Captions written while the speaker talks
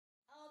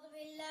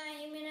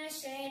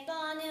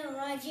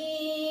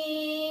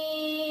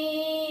الرجيم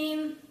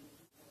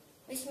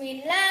بسم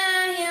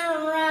الله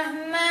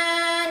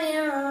الرحمن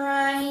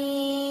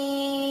الرحيم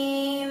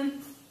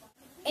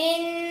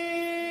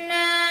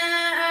إنا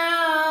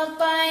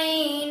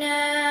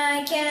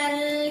أعطيناك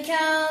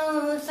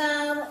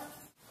الكوثر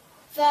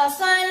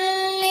فصل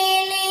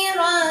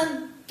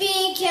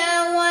لربك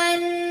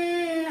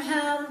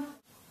وانحر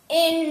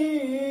إن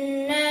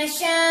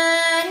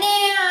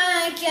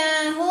شانئك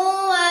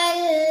هو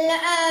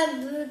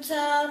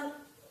الأبتر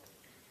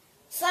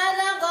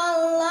صدق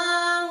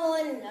الله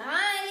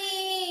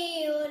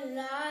العلي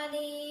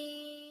العليم.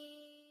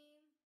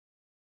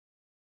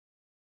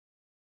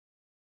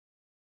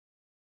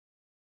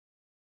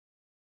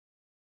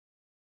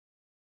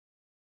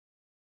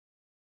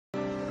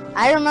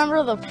 I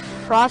remember the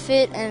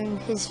Prophet and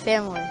his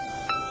family,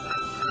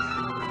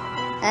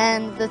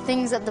 and the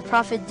things that the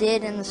Prophet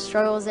did and the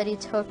struggles that he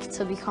took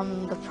to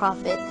become the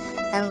Prophet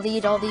and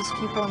lead all these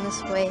people in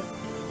this way.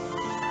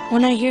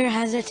 When I hear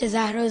Hazrat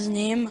Zahra's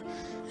name,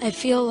 I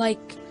feel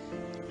like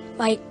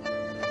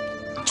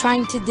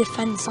trying to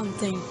defend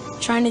something,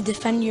 trying to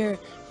defend your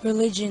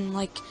religion,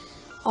 like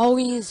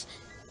always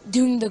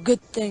doing the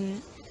good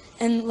thing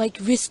and like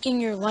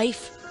risking your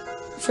life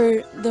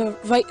for the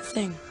right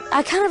thing.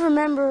 I kind of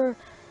remember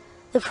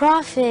the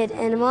Prophet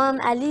and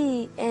Imam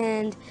Ali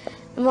and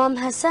Imam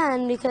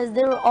Hassan because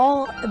they were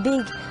all a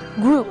big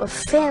group, a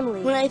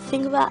family. When I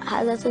think about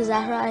Hazrat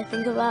Zahra, I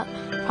think about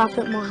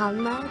Prophet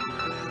Muhammad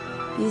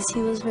because he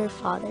was her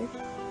father.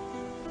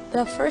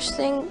 The first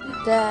thing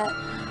that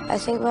I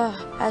think about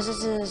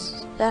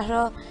Hazrat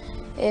Zahra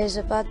is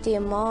about the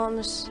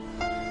Imams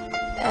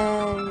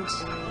and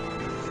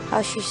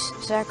how she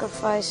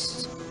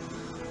sacrificed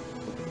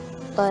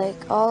like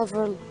all of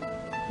her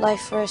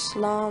life for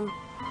Islam,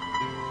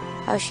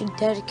 how she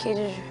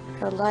dedicated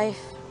her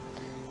life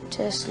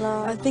to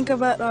Islam. I think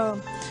about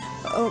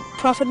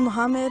Prophet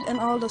Muhammad and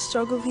all the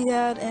struggle he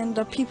had, and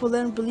the people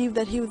didn't believe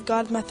that he was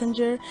God's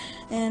messenger,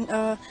 and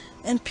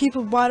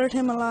people bothered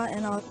him a lot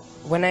and all.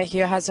 When I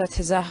hear Hazrat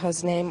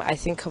Zahra's name, I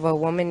think of a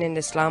woman in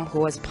Islam who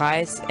was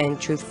pious and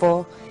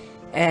truthful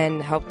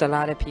and helped a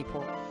lot of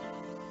people.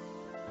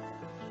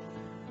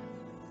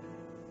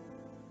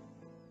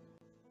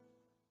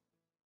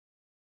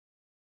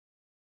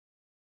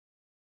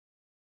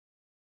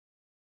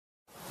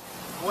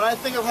 When I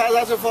think of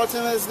Hazrat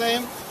Fatemeh's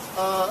name,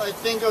 I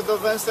think of the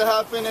events that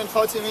happened in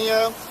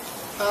Fatemiyya,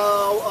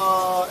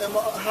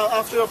 how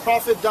after a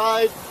prophet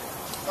died,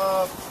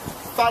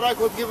 Farak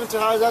was given to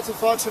Hazrat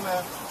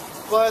Fatemeh,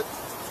 but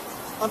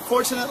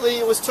unfortunately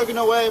it was taken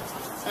away,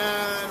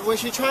 and when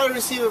she tried to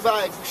receive it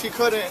back, she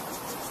couldn't,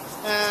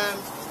 and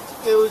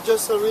it was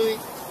just a really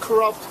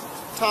corrupt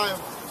time,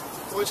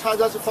 which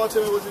Hazrat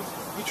Fatemeh was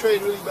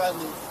betrayed really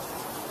badly.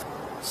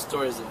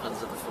 Stories of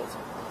Hazrat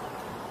Fatemeh.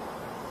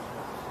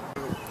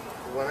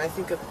 When I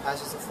think of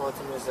Hazrat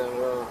Fatemeh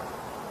Zahra,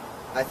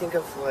 I think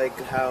of like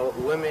how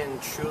women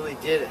truly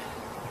did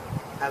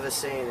have a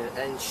say in it,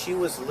 and she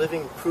was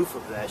living proof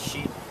of that.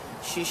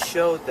 She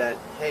showed that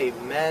hey,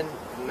 men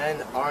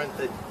aren't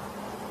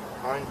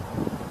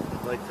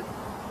like the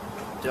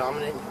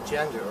dominant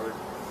gender, or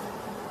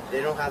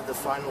they don't have the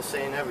final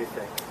say in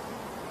everything.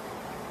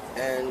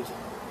 And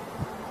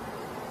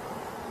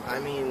I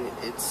mean,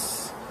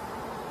 it's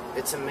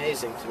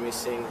amazing to me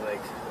seeing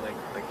like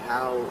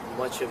how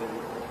much of an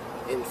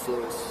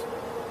influence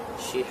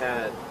she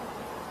had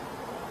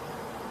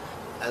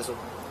as a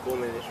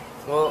woman.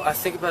 Well, I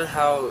think about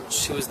how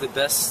she was the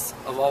best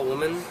of all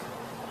women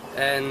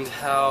and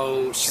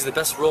how she's the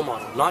best role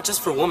model, not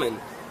just for women,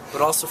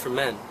 but also for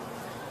men.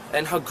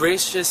 And how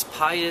gracious,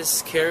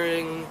 pious,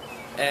 caring,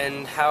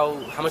 and how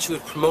much she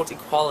would promote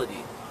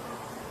equality.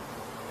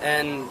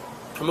 And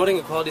promoting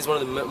equality is one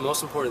of the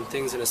most important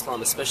things in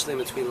Islam, especially in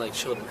between like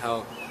children,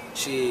 how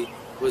she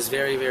was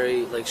very,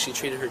 very, like she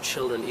treated her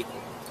children equal.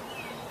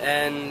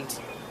 And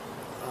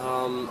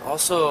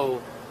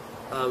also,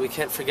 we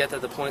can't forget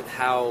at the point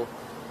how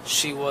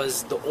she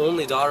was the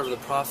only daughter of the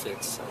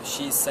prophets.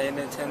 She's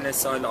Sayyidatun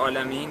Nisa'il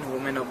Alameen,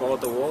 woman of all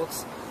the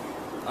worlds.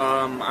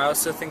 I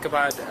also think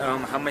about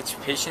how much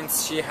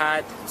patience she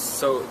had,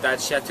 so that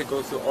she had to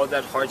go through all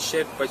that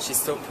hardship, but she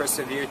still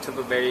persevered to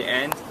the very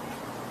end.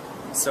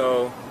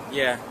 So,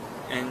 yeah,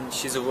 and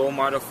she's a role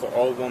model for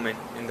all women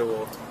in the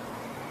world.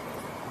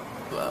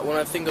 When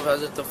I think of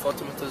Hazrat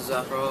Fatemeh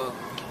Zahra,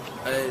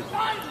 I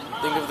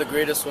think of the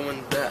greatest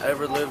woman that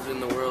ever lived in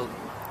the world.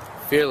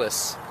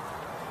 Fearless.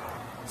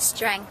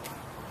 Strength.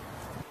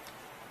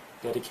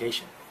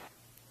 Dedication.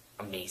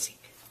 Amazing.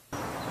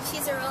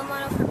 She's a role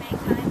model for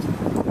mankind.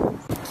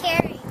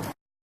 Caring.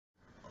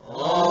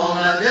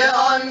 آمده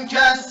آن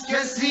کس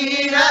که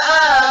سینه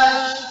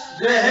اش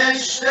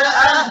بهشت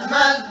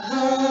احمد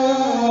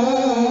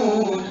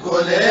بود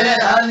گل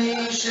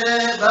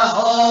همیشه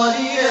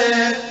بهاری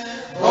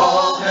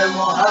باغ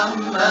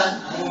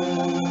محمد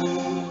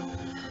بود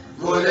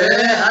گل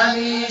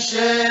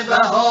همیشه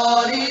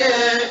بهاری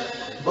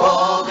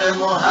باغ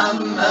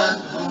محمد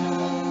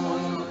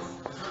بود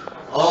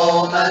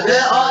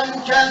آمده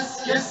آن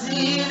کس که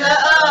سینه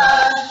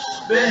اش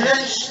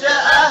بهشت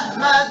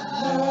احمد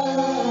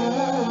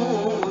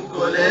بود،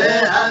 گل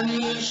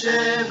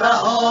همیشه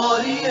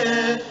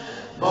بهاریه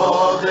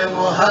باغ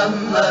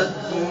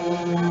محمد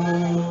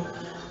بود،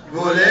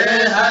 گل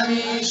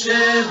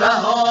همیشه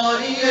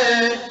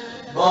بهاریه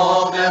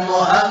باغ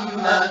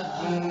محمد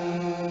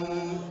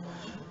بود.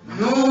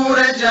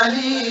 نور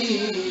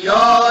جلی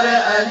یار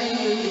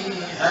علی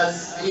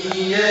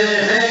هستی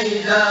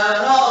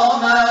حیدر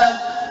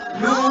آمد،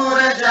 نور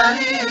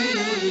جلی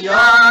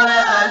یار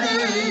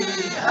علی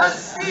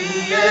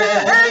هستی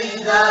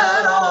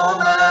حیدر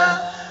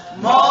آمد.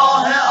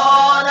 ماه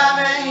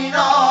عالمین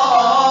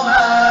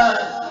آمد،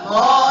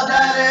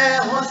 مادر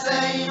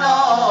حسین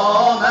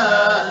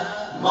آمد،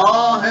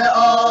 ماه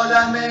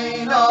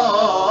عالمین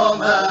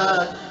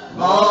آمد،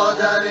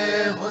 مادر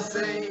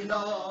حسین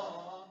آمد.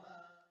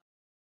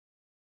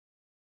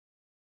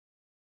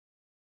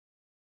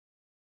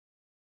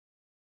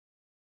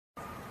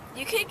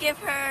 You could give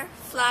her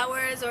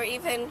flowers or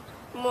even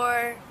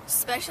more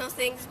special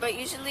things, but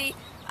usually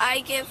I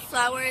give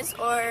flowers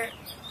or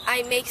I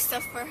make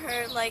stuff for her,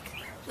 like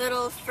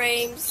little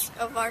frames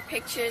of our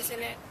pictures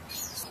in it.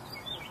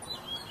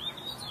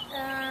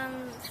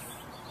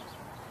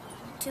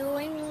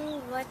 Doing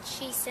what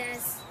she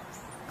says.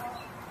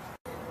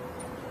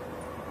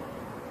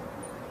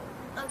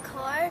 A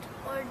card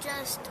or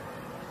just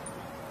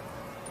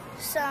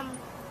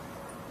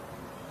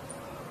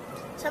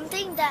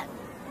something that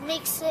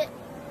makes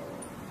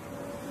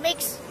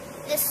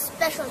this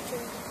special to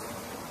me.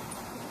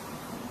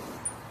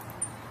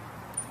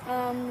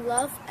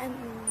 Love and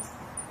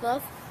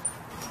love.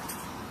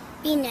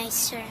 Be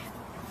nicer.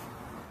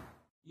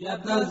 Ya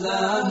ibn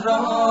Zahra,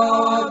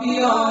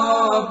 bia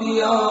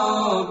bia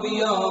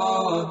bia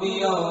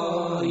bia.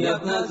 Ya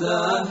ibn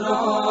Zahra,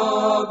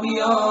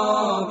 bia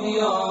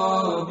bia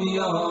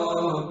bia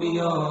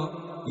bia.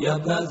 Ya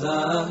ibn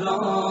Zahra,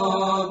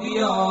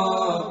 bia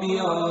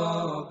bia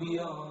bia.